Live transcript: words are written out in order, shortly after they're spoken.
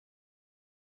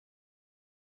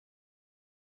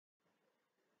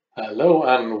Hello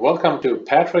and welcome to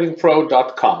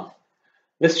pairtradingpro.com.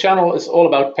 This channel is all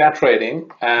about pair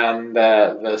trading and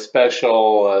the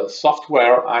special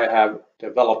software I have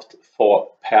developed for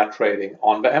pair trading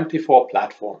on the MT4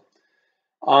 platform.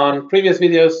 On previous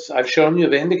videos, I've shown you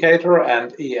the indicator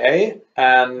and EA,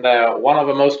 and one of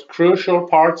the most crucial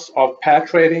parts of pair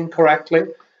trading correctly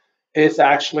is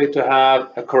actually to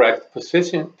have a correct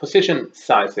position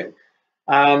sizing.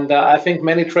 And I think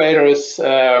many traders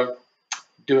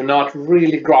do not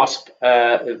really grasp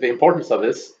the importance of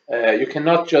this. You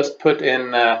cannot just put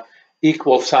in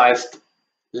equal sized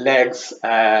legs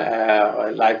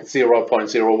like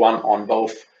 0.01 on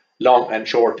both long and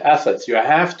short assets. You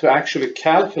have to actually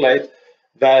calculate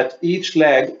that each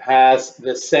leg has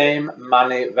the same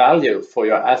money value for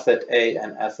your asset A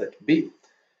and asset B.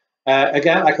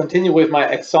 Again, I continue with my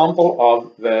example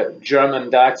of the German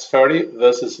DAX 30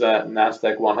 versus the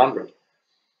NASDAQ 100.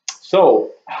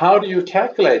 So how do you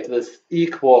calculate this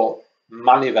equal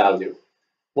money value?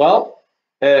 Well,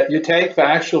 you take the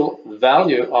actual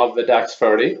value of the DAX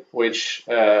 30, which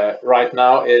right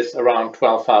now is around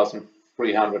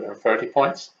 12,330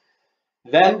 points.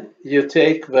 Then you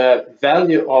take the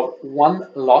value of one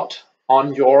lot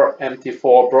on your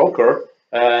MT4 broker,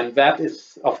 and that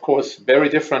is, of course, very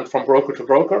different from broker to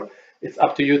broker. It's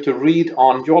up to you to read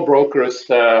on your broker's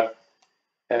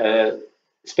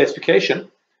specification.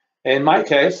 In my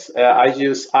case, I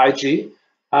use IG.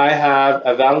 I have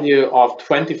a value of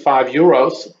 25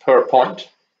 euros per point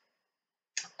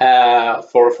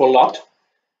for a full lot.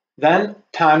 Then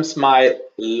times my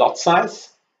lot size.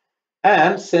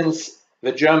 And since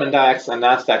the German DAX and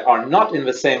NASDAQ are not in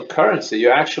the same currency,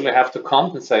 you actually have to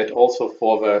compensate also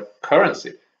for the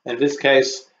currency. In this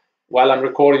case, while I'm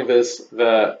recording this,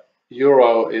 the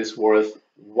euro is worth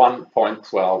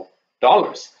 $1.12.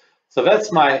 So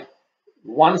that's my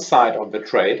one side of the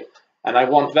trade, and I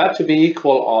want that to be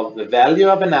equal of the value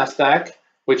of a NASDAQ,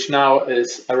 which now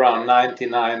is around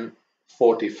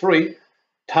 99.43,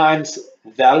 times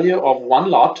value of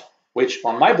one lot, which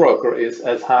on my broker is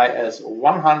as high as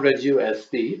 100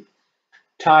 USD,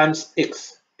 times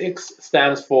X. X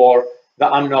stands for the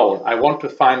unknown. I want to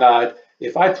find out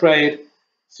if I trade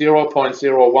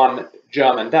 0.01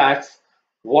 German DAX,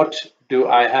 what do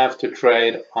I have to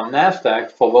trade on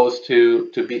NASDAQ for those two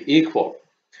to be equal?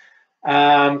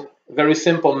 And very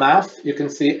simple math, you can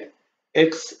see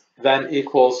X then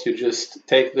equals, you just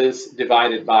take this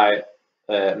divided by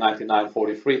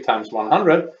 99.43 times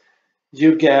 100,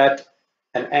 you get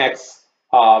an X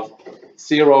of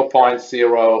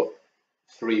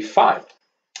 0.035.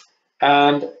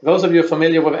 And those of you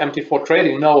familiar with MT4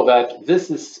 trading know that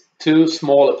this is too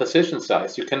small a position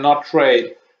size. You cannot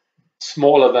trade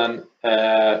smaller than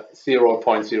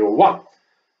 0.01.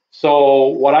 So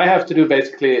what I have to do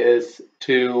basically is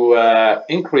to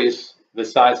increase the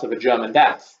size of a German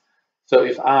DAX. So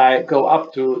if I go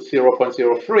up to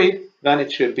 0.03, then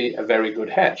it should be a very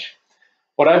good hedge.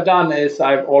 What I've done is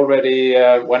I've already,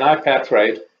 when I pair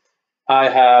trade, I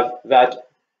have that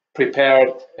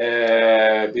prepared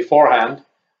beforehand,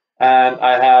 and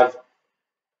I have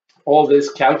all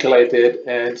this calculated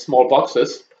in small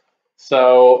boxes.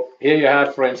 So here you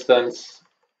have, for instance,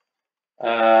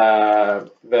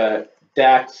 the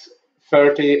DAX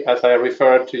 30, as I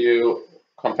referred to you,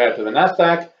 compared to the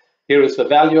NASDAQ. Here is the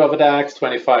value of a DAX,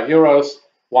 25 euros,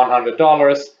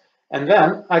 $100. And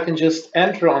then I can just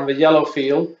enter on the yellow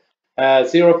field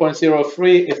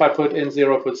 0.03. If I put in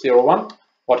 0.01,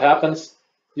 what happens?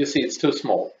 You see it's too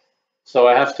small. So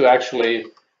I have to actually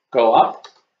go up.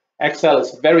 Excel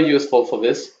is very useful for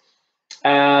this.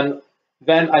 And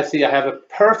then I see I have a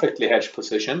perfectly hedged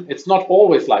position. It's not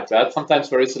always like that. Sometimes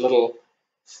there is a little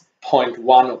 0.1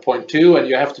 or 0.2, and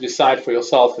you have to decide for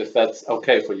yourself if that's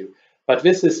okay for you. But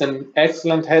this is an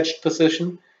excellent hedged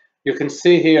position. You can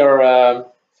see here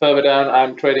further down,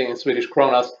 I'm trading in Swedish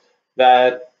kronas,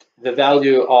 that the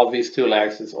value of these two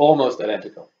legs is almost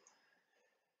identical.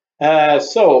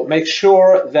 So make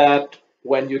sure that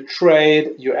when you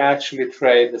trade, you actually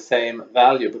trade the same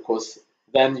value, because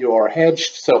then you are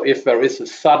hedged. So if there is a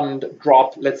sudden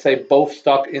drop, let's say both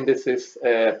stock indices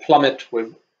plummet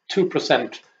with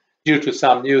 2% due to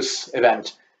some news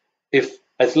event,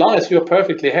 as long as you're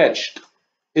perfectly hedged,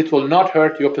 it will not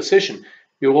hurt your position.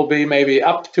 You will be maybe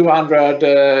up 200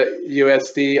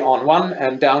 USD on one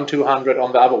and down 200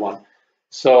 on the other one.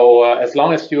 So as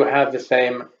long as you have the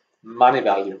same money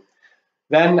value.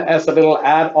 Then as a little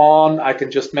add-on, I can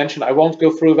just mention, I won't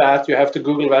go through that, you have to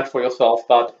Google that for yourself,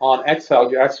 but on Excel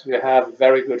you actually have a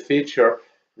very good feature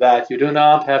that you do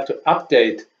not have to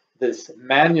update this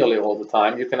manually all the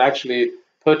time. You can actually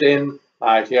put in,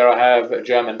 like here I have a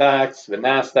German DAX, the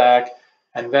NASDAQ,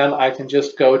 and then I can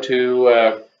just go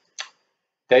to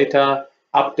data,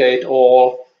 update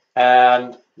all,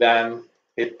 and then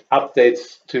it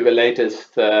updates to the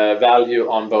latest value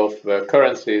on both the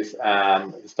currencies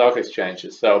and the stock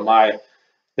exchanges. So my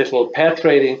little pair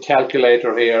trading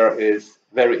calculator here is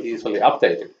very easily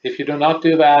updated. If you do not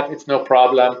do that, it's no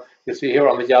problem. You see here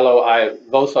on the yellow,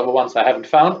 those are the ones I haven't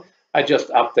found. I just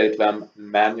update them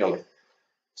manually.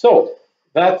 So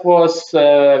that was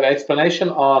the explanation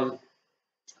on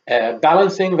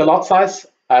balancing the lot size.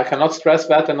 I cannot stress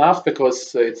that enough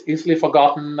because it's easily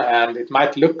forgotten and it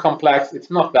might look complex.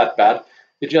 It's not that bad.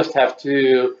 You just have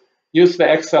to use the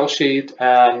Excel sheet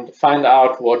and find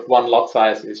out what one lot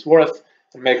size is worth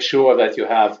and make sure that you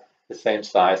have the same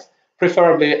size.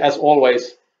 Preferably, as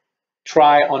always,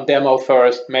 try on demo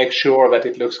first, make sure that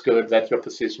it looks good, that your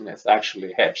position is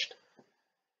actually hedged.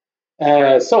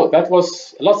 So that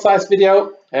was a lot size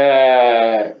video.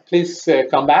 Please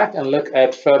come back and look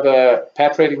at further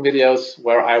pair trading videos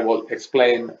where I will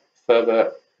explain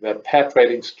further the pair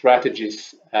trading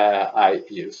strategies I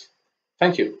use.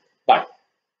 Thank you. Bye.